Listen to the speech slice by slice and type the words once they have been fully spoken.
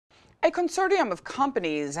A consortium of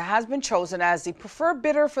companies has been chosen as the preferred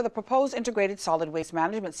bidder for the proposed integrated solid waste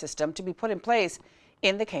management system to be put in place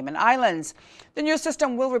in the Cayman Islands. The new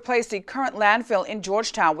system will replace the current landfill in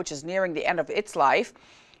Georgetown, which is nearing the end of its life.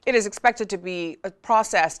 It is expected to be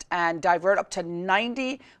processed and divert up to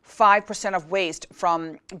 95% of waste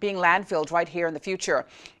from being landfilled right here in the future.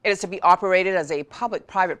 It is to be operated as a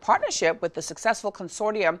public-private partnership, with the successful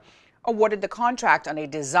consortium awarded the contract on a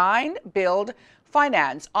design, build,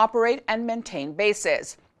 finance, operate, and maintain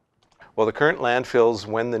basis. Well, the current landfills,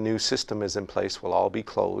 when the new system is in place, will all be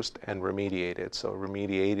closed and remediated. So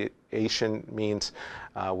remediation means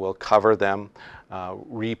we'll cover them,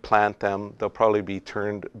 replant them. They'll probably be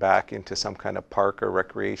turned back into some kind of park or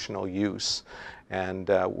recreational use. And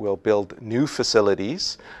we'll build new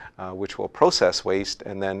facilities which will process waste,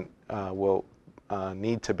 and then we'll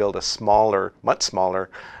need to build a smaller, much smaller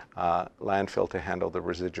landfill to handle the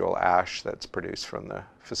residual ash that's produced from the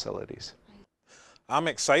facilities. I'm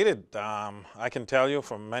excited. I can tell you,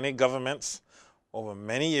 from many governments over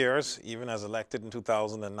many years, even as elected in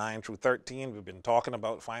 2009 through 13, we've been talking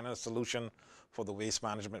about finding a solution for the waste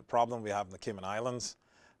management problem we have in the Cayman Islands.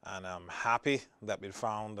 And I'm happy that we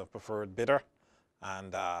found a preferred bidder,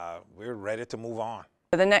 and we're ready to move on.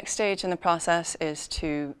 The next stage in the process is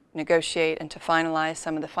to negotiate and to finalize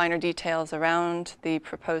some of the finer details around the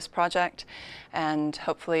proposed project, and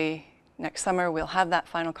hopefully next summer we'll have that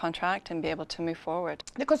final contract and be able to move forward.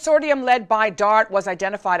 The consortium led by DART was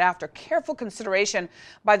identified after careful consideration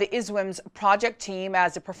by the ISWIM's project team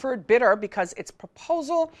as a preferred bidder because its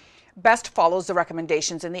proposal best follows the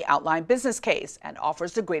recommendations in the outlined business case and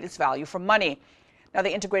offers the greatest value for money. Now,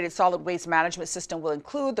 the integrated solid waste management system will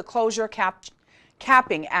include the closure,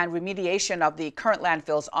 capping and remediation of the current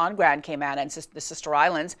landfills on Grand Cayman and the sister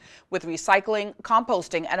islands, with recycling,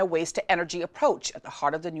 composting, and a waste-to-energy approach at the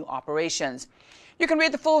heart of the new operations. You can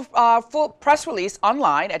read the full press release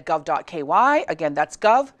online at gov.ky. Again, that's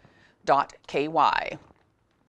gov.ky.